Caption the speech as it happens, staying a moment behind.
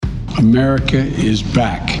America is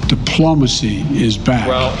back. Diplomacy is back.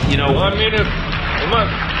 Well, 1 minute.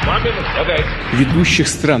 1 minute. Okay. Ведущих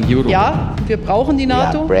стран Европы. Ja, wir brauchen die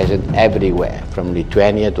NATO. We are present everywhere, from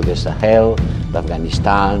Lithuania to the Sahel, to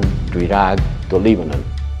Afghanistan, to Iraq, to Lebanon.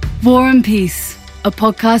 War and Peace, a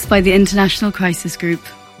podcast by the International Crisis Group.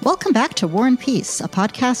 Welcome back to War and Peace, a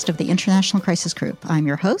podcast of the International Crisis Group. I'm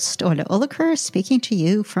your host, Ola Oliker, speaking to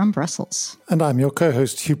you from Brussels. And I'm your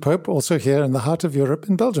co-host, Hugh Pope, also here in the heart of Europe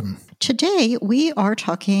in Belgium. Today, we are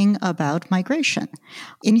talking about migration.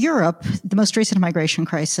 In Europe, the most recent migration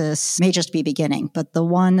crisis may just be beginning, but the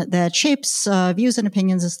one that shapes views and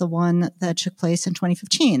opinions is the one that took place in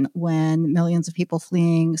 2015, when millions of people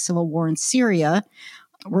fleeing civil war in Syria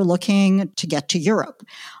were looking to get to Europe.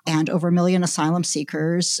 And over 1 million asylum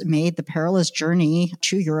seekers made the perilous journey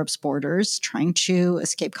to Europe's borders, trying to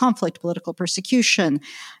escape conflict, political persecution,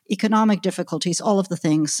 economic difficulties, all of the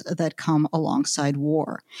things that come alongside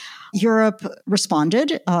war. Europe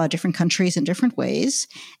responded, different countries in different ways,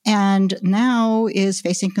 and now is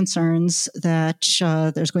facing concerns that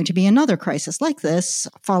there's going to be another crisis like this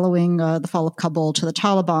following the fall of Kabul to the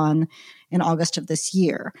Taliban in August of this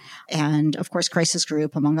year. And of course, Crisis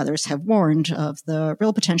Group, among others, have warned of the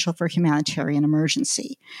real potential for humanitarian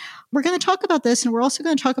emergency. We're going to talk about this, and we're also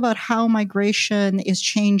going to talk about how migration is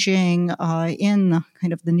changing in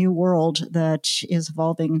kind of the new world that is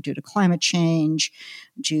evolving due to climate change,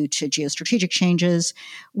 due to geostrategic changes,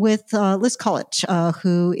 with Liz Collett,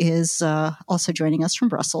 who is also joining us from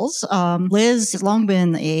Brussels. Liz has long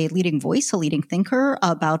been a leading voice, a leading thinker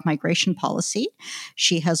about migration policy.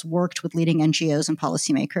 She has worked with leading NGOs and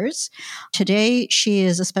policymakers. Today, she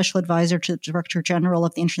is a special advisor to the Director General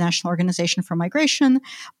of the International Organization for Migration,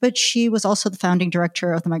 but she was also the founding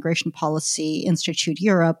director of the Migration Policy Institute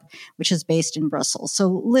Europe, which is based in Brussels.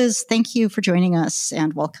 So, Liz, thank you for joining us,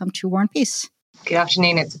 and welcome to War and Peace. Good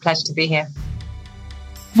afternoon. It's a pleasure to be here.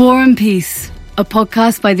 War and Peace, a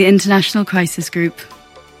podcast by the International Crisis Group.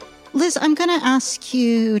 Liz, I'm going to ask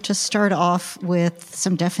you to start off with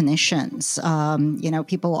some definitions.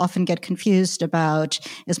 People often get confused about,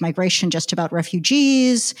 is migration just about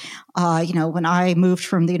refugees? When I moved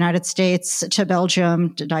from the United States to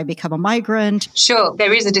Belgium, did I become a migrant? Sure.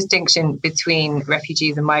 There is a distinction between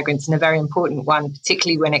refugees and migrants, and a very important one,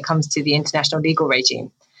 particularly when it comes to the international legal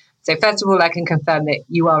regime. So first of all, I can confirm that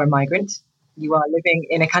you are a migrant. You are living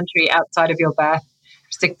in a country outside of your birth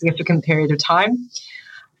for a significant period of time.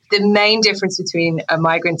 The main difference between a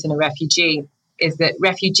migrant and a refugee is that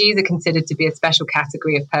refugees are considered to be a special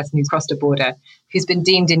category of person who's crossed a border, who's been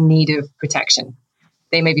deemed in need of protection.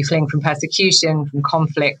 They may be fleeing from persecution, from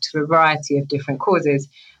conflict, for a variety of different causes.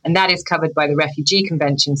 And that is covered by the Refugee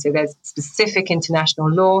Convention. So there's specific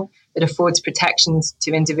international law that affords protections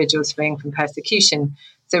to individuals fleeing from persecution.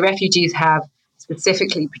 So refugees have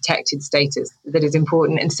specifically protected status that is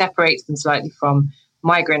important and separates them slightly from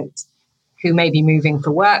migrants who may be moving for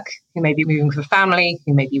work, who may be moving for family,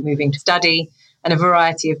 who may be moving to study, and a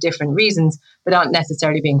variety of different reasons, but aren't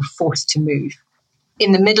necessarily being forced to move.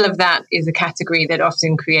 In the middle of that is a category that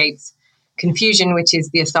often creates confusion, which is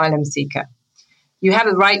the asylum seeker. You have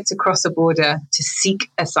a right to cross a border to seek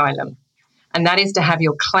asylum, and that is to have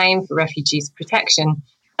your claim for refugees protection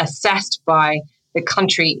assessed by the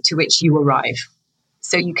country to which you arrive.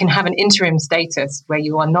 So you can have an interim status where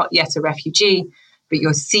you are not yet a refugee, but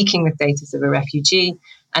you're seeking the status of a refugee,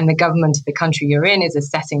 and the government of the country you're in is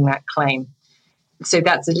assessing that claim. So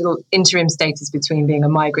that's a little interim status between being a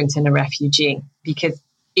migrant and a refugee, because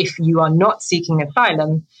if you are not seeking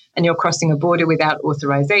asylum and you're crossing a border without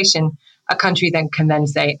authorization, a country then can then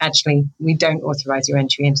say, actually, we don't authorize your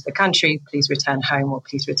entry into the country, please return home, or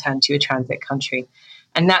please return to a transit country.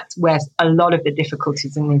 And that's where a lot of the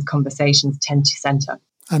difficulties in these conversations tend to center.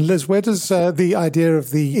 And Liz, where does the idea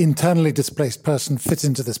of the internally displaced person fit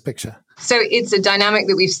into this picture? So it's a dynamic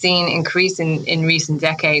that we've seen increase in recent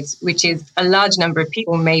decades, which is a large number of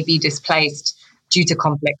people may be displaced due to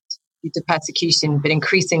conflict, due to persecution, but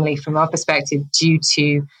increasingly from our perspective, due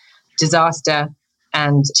to disaster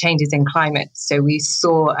and changes in climate. So we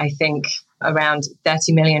saw, I think, around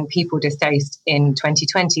 30 million people displaced in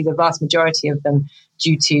 2020, the vast majority of them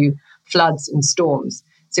due to floods and storms.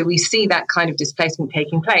 So we see that kind of displacement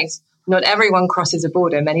taking place. Not everyone crosses a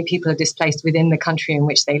border. Many people are displaced within the country in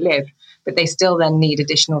which they live, but they still then need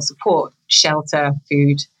additional support, shelter,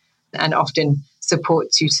 food, and often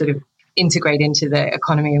support to sort of integrate into the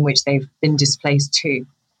economy in which they've been displaced to.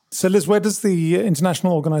 So Liz, where does the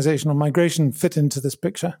International Organization on Migration fit into this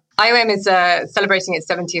picture? IOM is celebrating its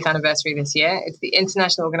 70th anniversary this year. It's the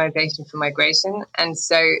International Organization for Migration, and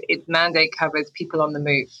so its mandate covers people on the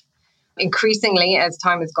move. Increasingly, as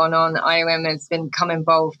time has gone on, IOM has become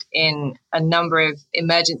involved in a number of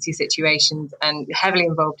emergency situations and heavily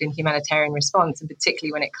involved in humanitarian response, and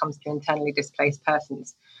particularly when it comes to internally displaced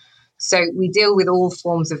persons. So we deal with all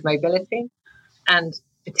forms of mobility, and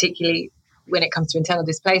particularly when it comes to internal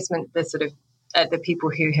displacement, the people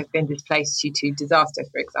who have been displaced due to disaster,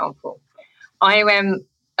 for example. IOM,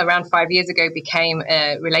 around 5 years ago, became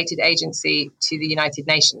a related agency to the United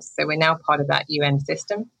Nations. So we're now part of that UN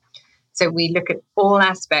system. So we look at all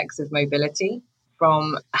aspects of mobility,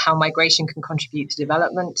 from how migration can contribute to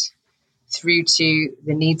development, through to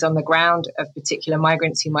the needs on the ground of particular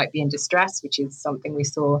migrants who might be in distress, which is something we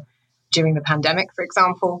saw during the pandemic, for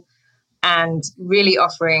example, and really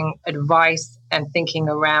offering advice and thinking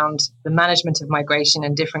around the management of migration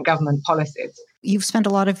and different government policies. You've spent a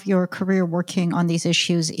lot of your career working on these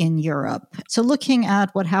issues in Europe. So looking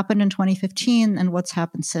at what happened in 2015 and what's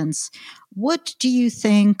happened since, what do you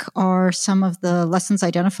think are some of the lessons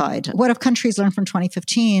identified? What have countries learned from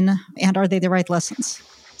 2015, and are they the right lessons?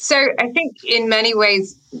 So I think in many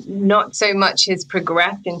ways, not so much has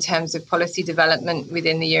progressed in terms of policy development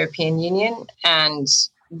within the European Union, and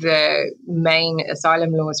the main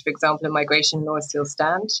asylum laws, for example, and migration laws still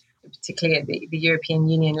stand, particularly at the European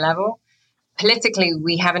Union level. Politically,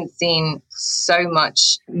 we haven't seen so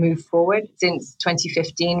much move forward since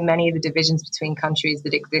 2015. Many of the divisions between countries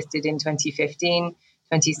that existed in 2015,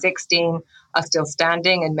 2016 are still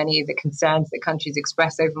standing, and many of the concerns that countries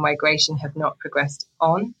express over migration have not progressed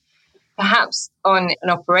on. Perhaps on an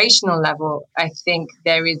operational level, I think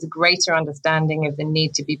there is a greater understanding of the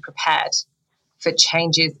need to be prepared for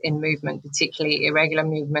changes in movement, particularly irregular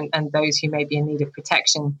movement and those who may be in need of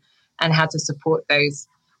protection, and how to support those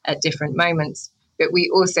at different moments. But we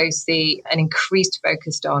also see an increased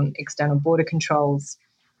focus on external border controls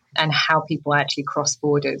and how people actually cross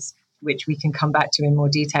borders, which we can come back to in more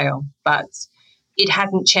detail. But it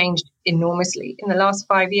hasn't changed enormously in the last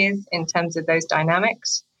 5 years in terms of those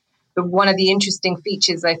dynamics. But one of the interesting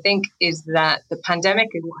features, I think, is that the pandemic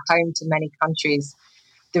is home to many countries.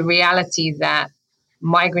 The reality that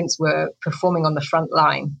migrants were performing on the front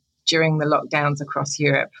line during the lockdowns across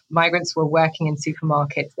Europe. Migrants were working in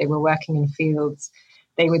supermarkets, they were working in fields,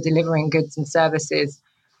 they were delivering goods and services,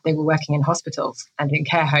 they were working in hospitals and in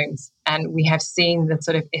care homes. And we have seen the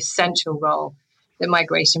sort of essential role that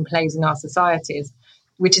migration plays in our societies,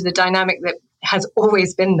 which is a dynamic that has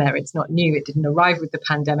always been there. It's not new. It didn't arrive with the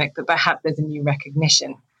pandemic, but perhaps there's a new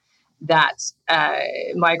recognition that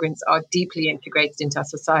migrants are deeply integrated into our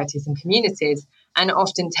societies and communities, and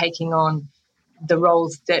often taking on the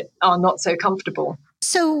roles that are not so comfortable.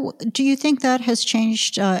 So do you think that has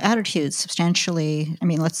changed attitudes substantially? I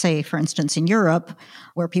mean, let's say, for instance, in Europe,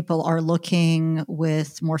 where people are looking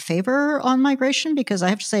with more favor on migration, because I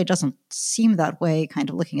have to say it doesn't seem that way, kind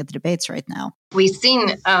of looking at the debates right now. We've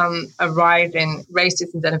seen a rise in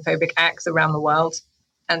racist and xenophobic acts around the world,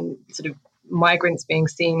 and sort of migrants being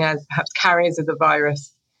seen as perhaps carriers of the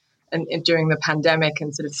virus and during the pandemic,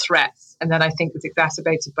 and sort of threats. And that, I think, was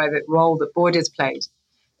exacerbated by the role that borders played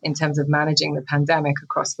in terms of managing the pandemic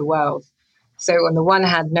across the world. So on the one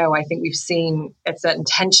hand, no, I think we've seen a certain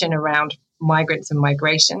tension around migrants and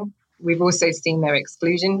migration. We've also seen their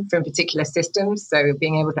exclusion from particular systems. So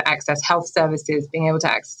being able to access health services, being able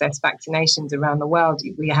to access vaccinations around the world,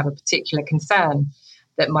 we have a particular concern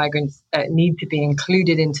that migrants need to be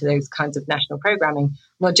included into those kinds of national programming,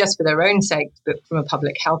 not just for their own sake, but from a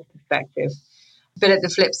public health perspective. But at the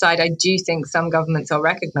flip side, I do think some governments are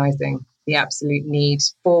recognizing the absolute need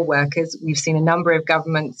for workers. We've seen a number of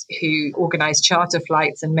governments who organized charter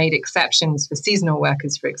flights and made exceptions for seasonal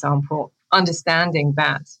workers, for example, understanding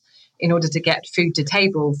that in order to get food to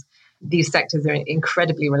tables, these sectors are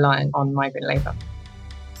incredibly reliant on migrant labor.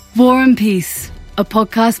 War and Peace, a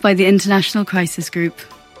podcast by the International Crisis Group.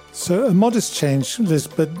 So a modest change, Liz,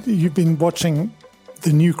 but you've been watching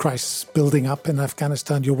the new crisis building up in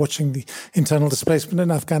Afghanistan. You're watching the internal displacement in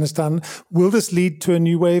Afghanistan. Will this lead to a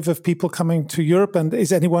new wave of people coming to Europe, and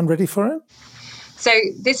is anyone ready for it? So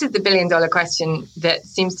this is the billion-dollar question that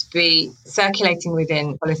seems to be circulating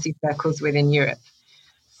within policy circles within Europe.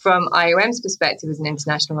 From IOM's perspective as an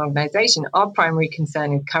international organization, our primary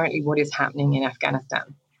concern is currently what is happening in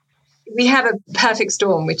Afghanistan. We have a perfect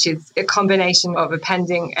storm, which is a combination of a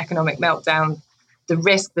pending economic meltdown, the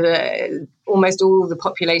risk that almost all the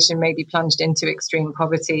population may be plunged into extreme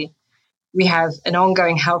poverty. We have an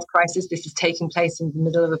ongoing health crisis. This is taking place in the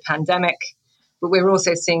middle of a pandemic, but we're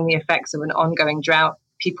also seeing the effects of an ongoing drought,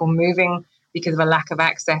 people moving because of a lack of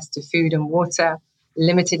access to food and water,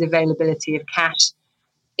 limited availability of cash,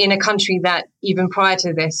 in a country that even prior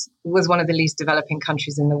to this was one of the least developing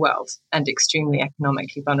countries in the world and extremely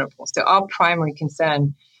economically vulnerable. So our primary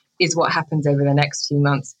concern is what happens over the next few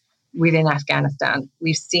months within Afghanistan.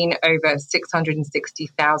 We've seen over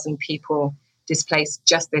 660,000 people displaced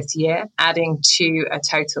just this year, adding to a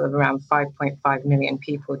total of around 5.5 million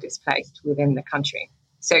people displaced within the country.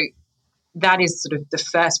 So that is sort of the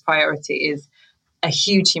first priority, is a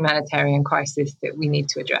huge humanitarian crisis that we need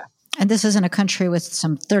to address. And this is in a country with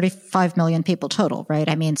some 35 million people total, right?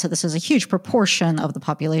 I mean, so this is a huge proportion of the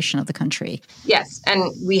population of the country. Yes. And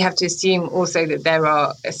we have to assume also that there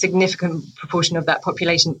are a significant proportion of that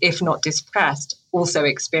population, if not displaced, also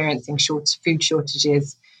experiencing food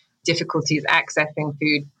shortages, difficulties accessing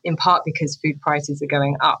food, in part because food prices are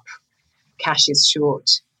going up, cash is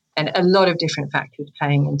short, and a lot of different factors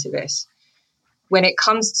playing into this. When it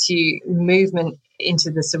comes to movement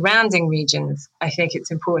into the surrounding regions, I think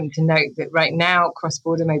it's important to note that right now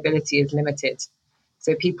cross-border mobility is limited.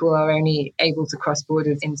 So people are only able to cross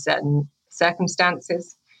borders in certain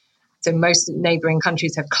circumstances. So most neighboring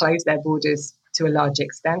countries have closed their borders to a large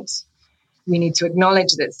extent. We need to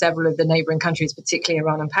acknowledge that several of the neighboring countries, particularly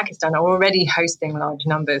Iran and Pakistan, are already hosting large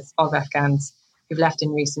numbers of Afghans who've left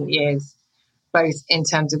in recent years, both in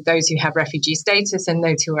terms of those who have refugee status and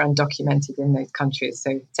those who are undocumented in those countries,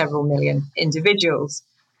 so several million individuals.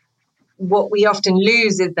 What we often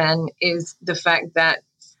lose is the fact that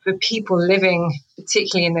for people living,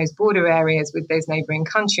 particularly in those border areas with those neighboring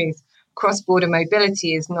countries, cross-border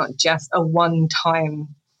mobility is not just a one-time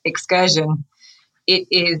excursion. It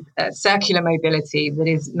is a circular mobility that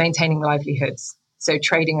is maintaining livelihoods, so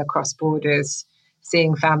trading across borders,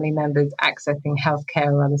 seeing family members accessing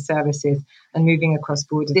healthcare or other services, and moving across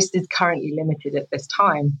borders. This is currently limited at this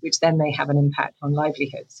time, which then may have an impact on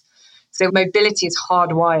livelihoods. So mobility is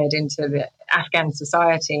hardwired into the Afghan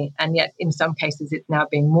society, and yet in some cases it's now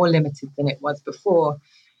being more limited than it was before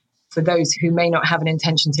for those who may not have an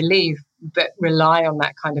intention to leave, but rely on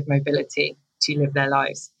that kind of mobility to live their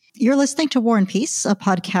lives. You're listening to War and Peace, a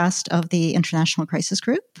podcast of the International Crisis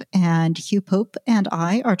Group, and Hugh Pope and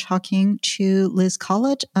I are talking to Liz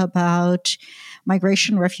Collett about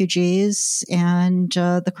migration, refugees, and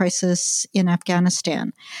the crisis in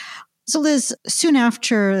Afghanistan. So, Liz, soon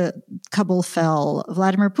after Kabul fell,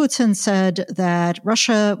 Vladimir Putin said that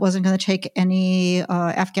Russia wasn't going to take any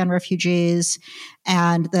Afghan refugees,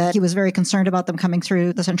 and that he was very concerned about them coming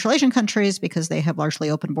through the Central Asian countries because they have largely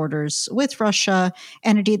open borders with Russia.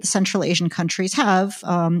 And indeed, the Central Asian countries have,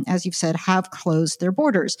 as you've said, have closed their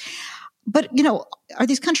borders. But, are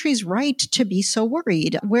these countries right to be so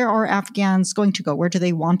worried? Where are Afghans going to go? Where do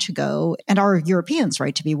they want to go? And are Europeans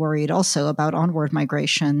right to be worried also about onward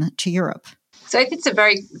migration to Europe? So I think it's a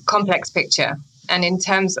very complex picture. And in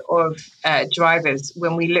terms of drivers,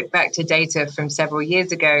 when we look back to data from several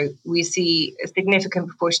years ago, we see a significant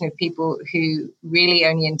proportion of people who really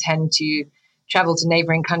only intend to travel to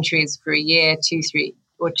neighboring countries for a year, 2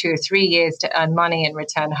 or 3 years to earn money and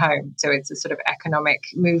return home. So it's a sort of economic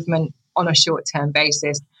movement on a short-term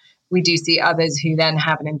basis. We do see others who then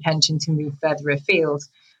have an intention to move further afield,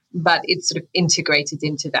 but it's sort of integrated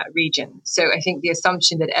into that region. So I think the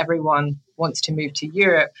assumption that everyone wants to move to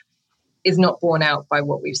Europe is not borne out by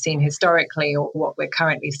what we've seen historically or what we're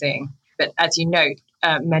currently seeing. But as you note,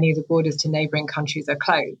 many of the borders to neighboring countries are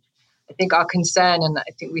closed. I think our concern, and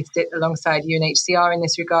I think we sit alongside UNHCR in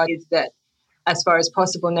this regard, is that as far as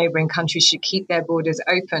possible, neighboring countries should keep their borders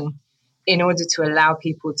open in order to allow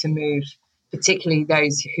people to move, particularly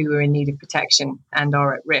those who are in need of protection and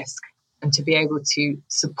are at risk, and to be able to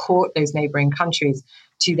support those neighboring countries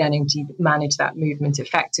to then indeed manage that movement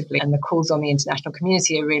effectively. And the calls on the international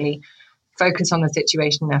community are really focus on the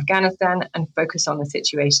situation in Afghanistan and focus on the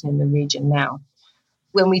situation in the region now.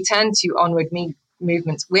 When we turn to onward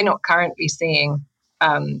movements, we're not currently seeing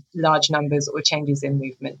large numbers or changes in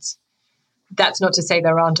movements. That's not to say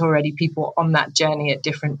there aren't already people on that journey at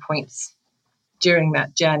different points during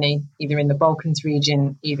that journey, either in the Balkans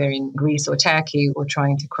region, either in Greece or Turkey, or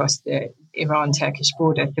trying to cross the Iran-Turkish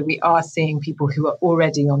border. So we are seeing people who are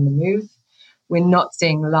already on the move. We're not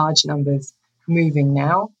seeing large numbers moving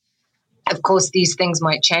now. Of course, these things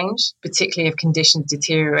might change, particularly if conditions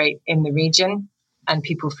deteriorate in the region and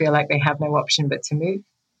people feel like they have no option but to move.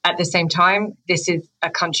 At the same time, this is a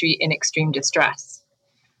country in extreme distress.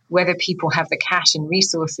 Whether people have the cash and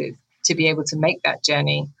resources to be able to make that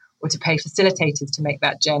journey or to pay facilitators to make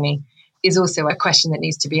that journey is also a question that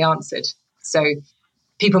needs to be answered. So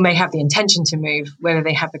people may have the intention to move, whether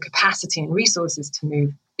they have the capacity and resources to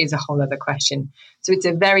move is a whole other question. So it's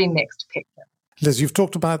a very mixed picture. Liz, you've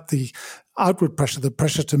talked about the outward pressure, the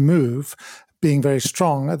pressure to move being very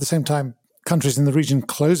strong. At the same time, countries in the region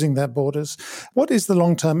closing their borders. What is the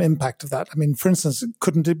long-term impact of that? I mean, for instance,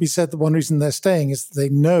 couldn't it be said that one reason they're staying is that they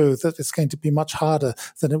know that it's going to be much harder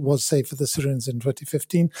than it was, say, for the Syrians in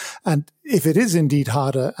 2015? And if it is indeed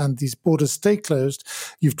harder and these borders stay closed,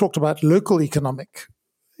 you've talked about local economic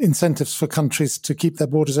incentives for countries to keep their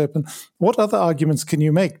borders open. What other arguments can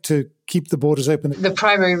you make to keep the borders open? The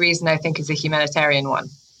primary reason, I think, is a humanitarian one.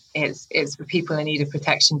 Is for people in need of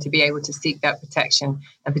protection to be able to seek that protection,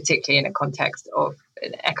 and particularly in a context of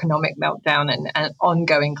an economic meltdown and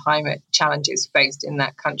ongoing climate challenges faced in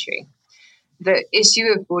that country. The issue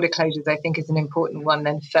of border closures, I think, is an important one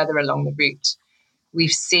then further along the route.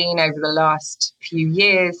 We've seen over the last few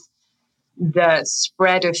years the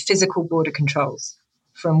spread of physical border controls,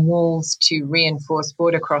 from walls to reinforced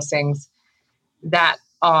border crossings, that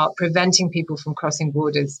are preventing people from crossing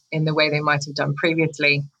borders in the way they might have done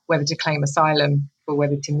previously, whether to claim asylum or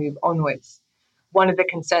whether to move onwards. One of the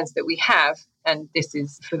concerns that we have, and this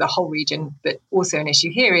is for the whole region, but also an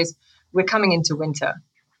issue here, is we're coming into winter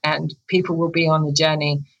and people will be on the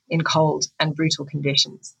journey in cold and brutal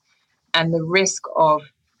conditions. And the risk of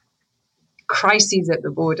crises at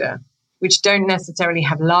the border, which don't necessarily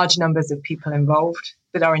have large numbers of people involved,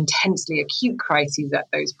 but are intensely acute crises at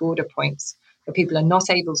those border points, where people are not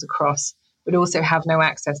able to cross, but also have no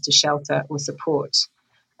access to shelter or support.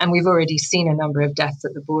 And we've already seen a number of deaths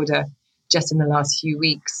at the border just in the last few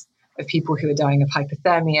weeks of people who are dying of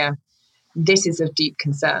hypothermia. This is of deep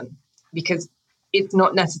concern because it's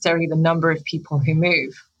not necessarily the number of people who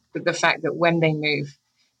move, but the fact that when they move,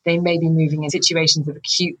 they may be moving in situations of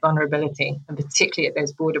acute vulnerability, and particularly at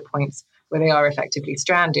those border points where they are effectively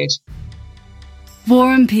stranded.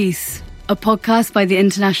 War and Peace, a podcast by the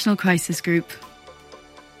International Crisis Group.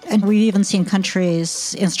 And we've even seen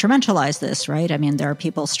countries instrumentalize this, right? I mean, there are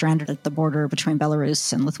people stranded at the border between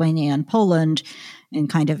Belarus and Lithuania and Poland in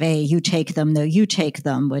kind of a you take them, no, you take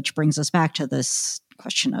them, which brings us back to this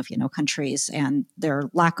question of, countries and their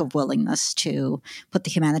lack of willingness to put the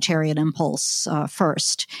humanitarian impulse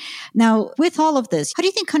first. Now, with all of this, how do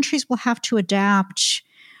you think countries will have to adapt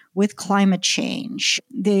with climate change?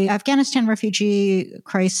 The Afghanistan refugee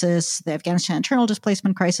crisis, the Afghanistan internal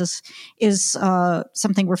displacement crisis is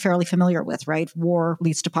something we're fairly familiar with, right? War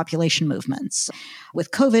leads to population movements.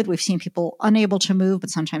 With COVID, we've seen people unable to move, but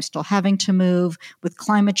sometimes still having to move. With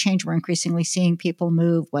climate change, we're increasingly seeing people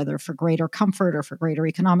move, whether for greater comfort or for greater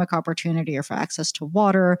economic opportunity or for access to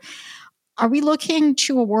water. Are we looking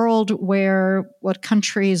to a world where what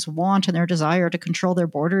countries want and their desire to control their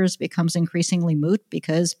borders becomes increasingly moot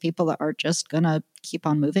because people are just going to keep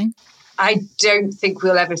on moving? I don't think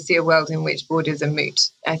we'll ever see a world in which borders are moot.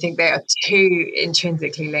 I think they are too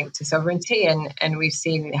intrinsically linked to sovereignty, and we've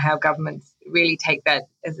seen how governments really take that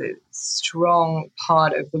as a strong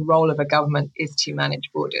part of the role of a government is to manage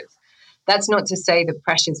borders. That's not to say the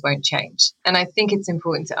pressures won't change. And I think it's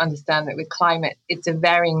important to understand that with climate, it's a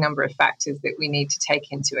varying number of factors that we need to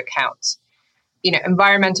take into account.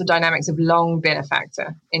 Environmental dynamics have long been a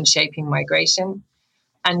factor in shaping migration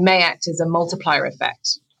and may act as a multiplier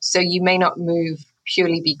effect. So you may not move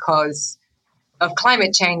purely because of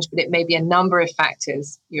climate change, but it may be a number of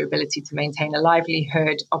factors, your ability to maintain a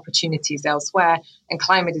livelihood, opportunities elsewhere, and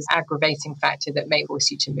climate is an aggravating factor that may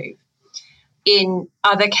force you to move. In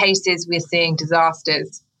other cases, we're seeing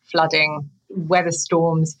disasters, flooding, weather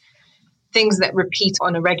storms, things that repeat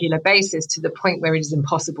on a regular basis to the point where it is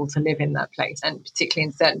impossible to live in that place. And particularly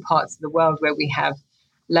in certain parts of the world where we have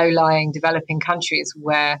low-lying developing countries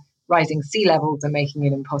where rising sea levels are making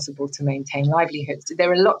it impossible to maintain livelihoods. So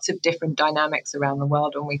there are lots of different dynamics around the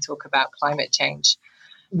world when we talk about climate change.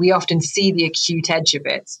 We often see the acute edge of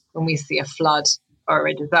it when we see a flood or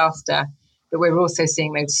a disaster, but we're also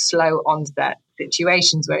seeing those slow onset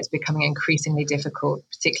situations where it's becoming increasingly difficult,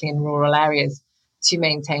 particularly in rural areas, to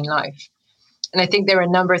maintain life. And I think there are a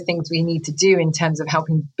number of things we need to do in terms of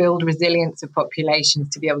helping build resilience of populations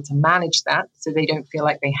to be able to manage that so they don't feel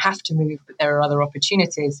like they have to move, but there are other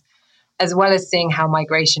opportunities, as well as seeing how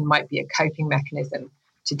migration might be a coping mechanism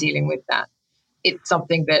to dealing with that. It's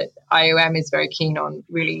something that IOM is very keen on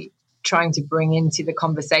really trying to bring into the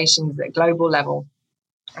conversations at global level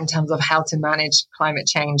in terms of how to manage climate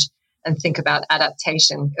change and think about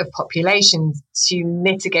adaptation of populations to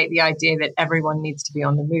mitigate the idea that everyone needs to be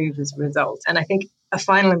on the move as a result. And I think a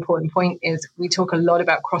final important point is we talk a lot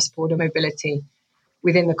about cross-border mobility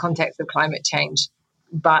within the context of climate change,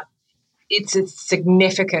 but it's a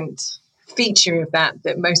significant feature of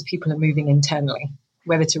that most people are moving internally,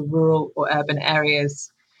 whether to rural or urban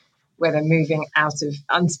areas, whether moving out of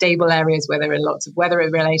unstable areas where there are lots of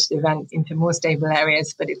weather-related events into more stable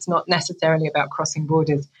areas, but it's not necessarily about crossing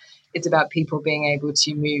borders. It's about people being able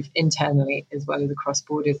to move internally as well as across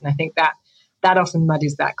borders. And I think that often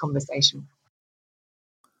muddies that conversation.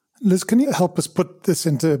 Liz, can you help us put this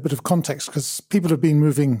into a bit of context? Because people have been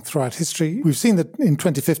moving throughout history. We've seen that in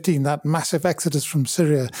 2015, that massive exodus from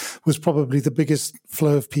Syria was probably the biggest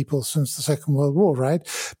flow of people since the Second World War, right?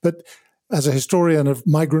 But as a historian of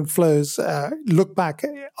migrant flows, look back,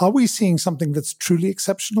 are we seeing something that's truly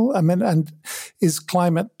exceptional? I mean, and is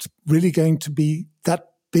climate really going to be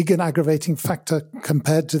that big an aggravating factor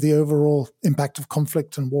compared to the overall impact of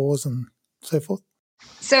conflict and wars and so forth?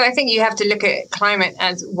 So I think you have to look at climate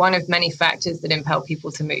as one of many factors that impel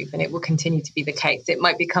people to move, and it will continue to be the case. It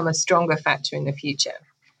might become a stronger factor in the future.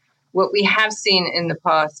 What we have seen in the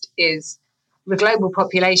past is the global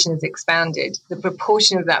population has expanded. The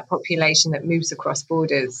proportion of that population that moves across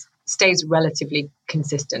borders stays relatively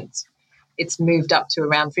consistent. It's moved up to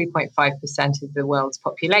around 3.5% of the world's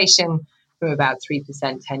population from about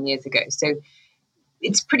 3% 10 years ago. So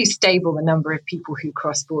it's pretty stable, the number of people who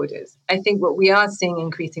cross borders. I think what we are seeing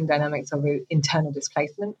increasing dynamics of internal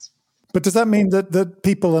displacement. But does that mean that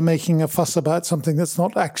people are making a fuss about something that's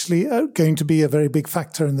not actually going to be a very big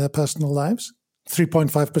factor in their personal lives?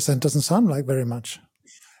 3.5% doesn't sound like very much.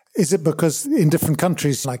 Is it because in different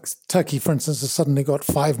countries, like Turkey, for instance, has suddenly got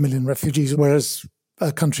 5 million refugees, whereas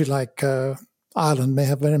a country like Ireland may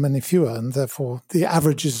have very many fewer, and therefore the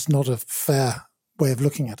average is not a fair way of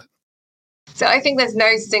looking at it? So I think there's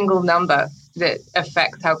no single number that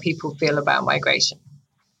affects how people feel about migration.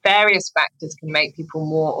 Various factors can make people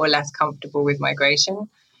more or less comfortable with migration,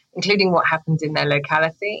 including what happens in their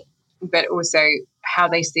locality, but also how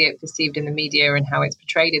they see it perceived in the media and how it's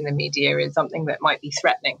portrayed in the media is something that might be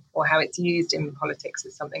threatening, or how it's used in politics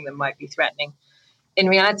is something that might be threatening. In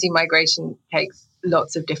reality, migration takes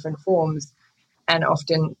lots of different forms, and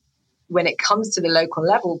often when it comes to the local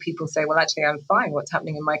level, people say, well, actually, I'm fine. What's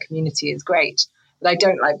happening in my community is great, but I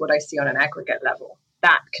don't like what I see on an aggregate level.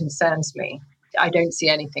 That concerns me. I don't see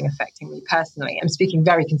anything affecting me personally. I'm speaking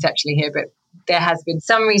very conceptually here, but there has been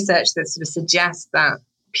some research that sort of suggests that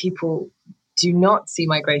people do not see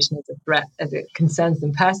migration as a threat as it concerns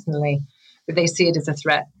them personally, but they see it as a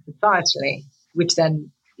threat societally, which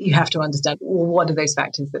then you have to understand, well, what are those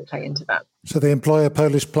factors that play into that? So they employ a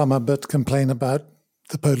Polish plumber but complain about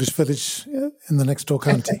the Polish village in the next door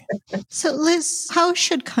county. So, Liz, how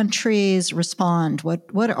should countries respond?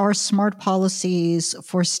 What are smart policies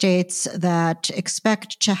for states that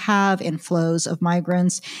expect to have inflows of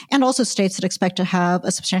migrants, and also states that expect to have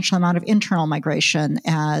a substantial amount of internal migration,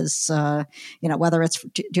 as whether it's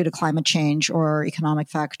due to climate change or economic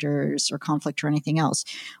factors or conflict or anything else?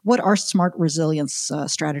 What are smart resilience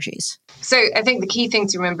strategies? So, I think the key thing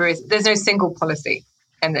to remember is there's no single policy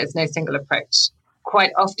and there's no single approach.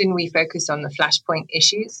 Quite often we focus on the flashpoint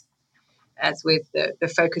issues, as with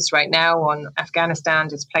the focus right now on Afghanistan,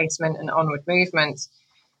 displacement and onward movement.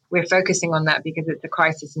 We're focusing on that because it's a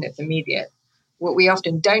crisis and it's immediate. What we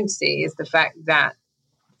often don't see is the fact that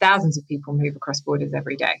thousands of people move across borders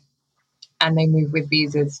every day, and they move with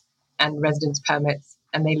visas and residence permits,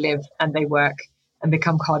 and they live and they work and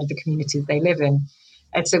become part of the communities they live in.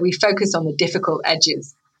 And so we focus on the difficult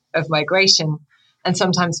edges of migration and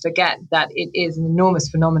sometimes forget that it is an enormous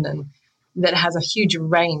phenomenon that has a huge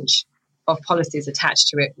range of policies attached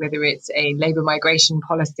to it, whether it's a labour migration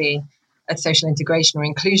policy, a social integration or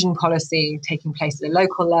inclusion policy taking place at a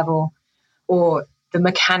local level, or the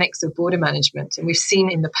mechanics of border management. And we've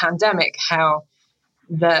seen in the pandemic how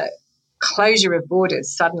the closure of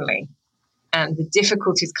borders suddenly and the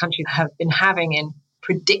difficulties countries have been having in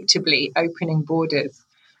predictably opening borders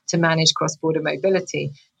to manage cross-border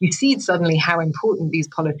mobility, you see suddenly how important these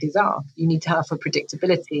policies are. You need to offer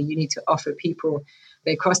predictability. You need to offer people,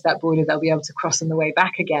 they cross that border, they'll be able to cross on the way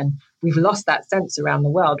back again. We've lost that sense around the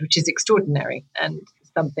world, which is extraordinary and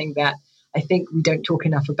something that I think we don't talk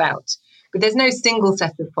enough about. But there's no single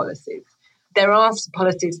set of policies. There are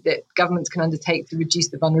policies that governments can undertake to reduce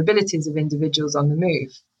the vulnerabilities of individuals on the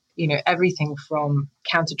move. Everything from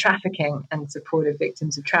counter-trafficking and support of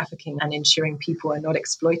victims of trafficking and ensuring people are not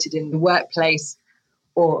exploited in the workplace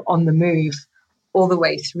or on the move, all the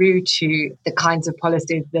way through to the kinds of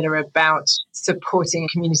policies that are about supporting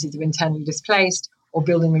communities of internally displaced or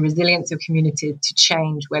building the resilience of communities to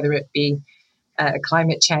change, whether it be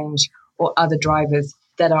climate change or other drivers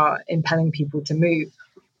that are impelling people to move.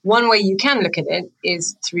 One way you can look at it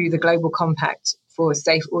is through the Global Compact for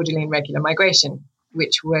Safe, Orderly and Regular Migration,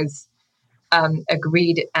 which was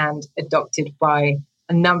agreed and adopted by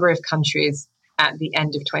a number of countries at the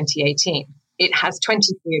end of 2018. It has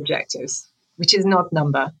 23 objectives, which is an odd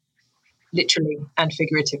number, literally and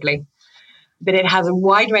figuratively. But it has a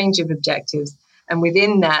wide range of objectives And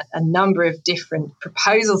within that, a number of different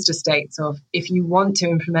proposals to states of, if you want to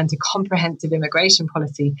implement a comprehensive immigration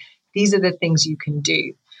policy, these are the things you can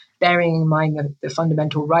do, bearing in mind the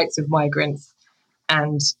fundamental rights of migrants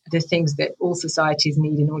and the things that all societies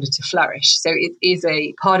need in order to flourish. So it is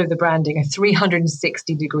a part of the branding, a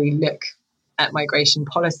 360-degree look at migration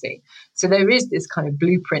policy. So there is this kind of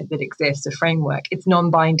blueprint that exists, a framework. It's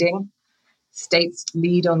non-binding. States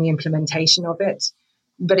lead on the implementation of it,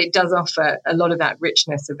 but it does offer a lot of that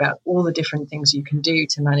richness about all the different things you can do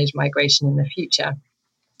to manage migration in the future.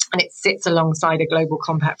 And it sits alongside a global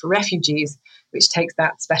compact for refugees, which takes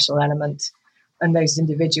that special element and those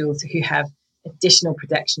individuals who have additional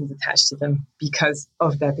protections attached to them because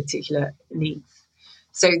of their particular needs.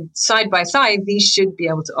 So side by side, these should be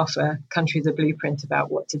able to offer countries a blueprint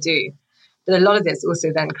about what to do. But a lot of this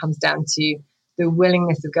also then comes down to the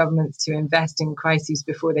willingness of governments to invest in crises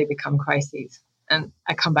before they become crises. And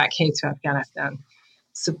I come back here to Afghanistan.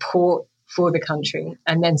 Support for the country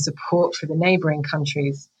and then support for the neighboring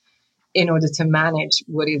countries in order to manage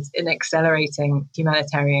what is an accelerating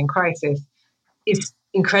humanitarian crisis is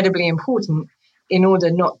incredibly important in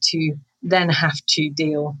order not to then have to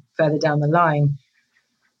deal further down the line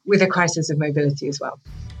with a crisis of mobility as well.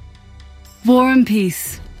 War and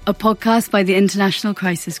Peace, a podcast by the International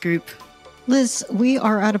Crisis Group. Liz, we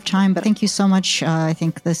are out of time, but thank you so much. I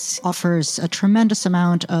think this offers a tremendous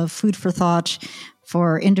amount of food for thought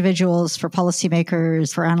for individuals, for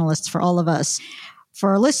policymakers, for analysts, for all of us.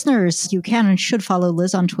 For our listeners, you can and should follow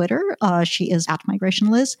Liz on Twitter. She is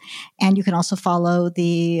 @MigrationLiz. And you can also follow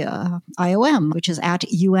the IOM, which is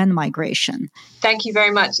 @UN-Migration. Thank you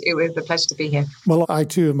very much. It was a pleasure to be here. Well, I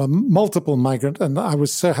too am a multiple migrant, and I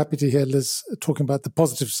was so happy to hear Liz talking about the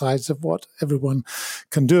positive sides of what everyone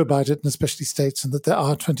can do about it, and especially states, and that there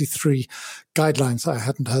are 23 guidelines. I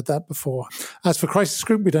hadn't heard that before. As for Crisis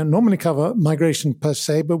Group, we don't normally cover migration per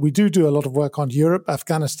se, but we do a lot of work on Europe,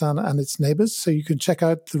 Afghanistan, and its neighbors. So you can check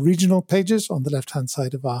out the regional pages on the left-hand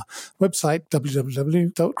side of our website,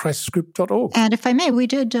 www.crisisgroup.org. And if I may, we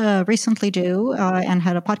did recently do and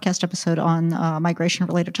had a podcast episode on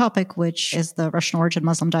migration-related topic, which is the Russian origin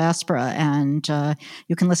Muslim diaspora. And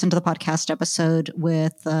you can listen to the podcast episode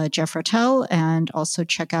with Jeff Rotel and also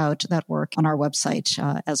check out that work on our website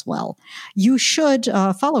as well. You should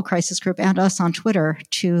follow Crisis Group and us on Twitter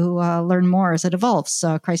to learn more as it evolves.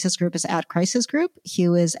 Crisis Group is @CrisisGroup.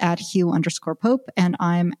 Hugh is @Hugh_Pope. And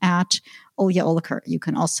I'm @Olya Oliker. You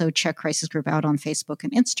can also check Crisis Group out on Facebook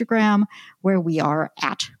and Instagram, where we are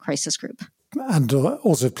 @Crisis Group. And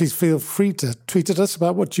also, please feel free to tweet at us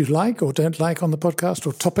about what you like or don't like on the podcast,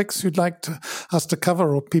 or topics you'd like us to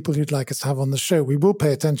cover, or people you'd like us to have on the show. We will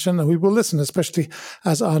pay attention and we will listen, especially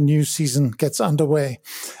as our new season gets underway.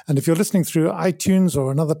 And if you're listening through iTunes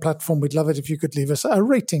or another platform, we'd love it if you could leave us a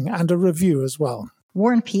rating and a review as well.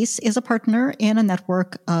 War and Peace is a partner in a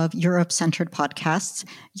network of Europe-centered podcasts,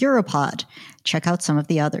 Europod. Check out some of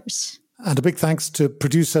the others. And a big thanks to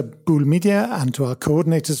producer Bool Media and to our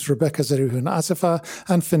coordinators Rebecca Zeruhun Asifa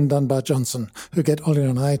and Finn Dunbar-Johnson, who get Ollie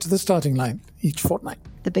and I to the starting line each fortnight.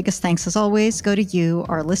 The biggest thanks, as always, go to you,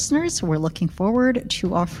 our listeners. We're looking forward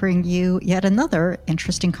to offering you yet another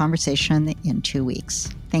interesting conversation in 2 weeks.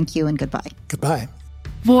 Thank you and goodbye. Goodbye.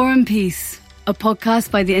 War and Peace, a podcast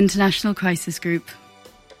by the International Crisis Group.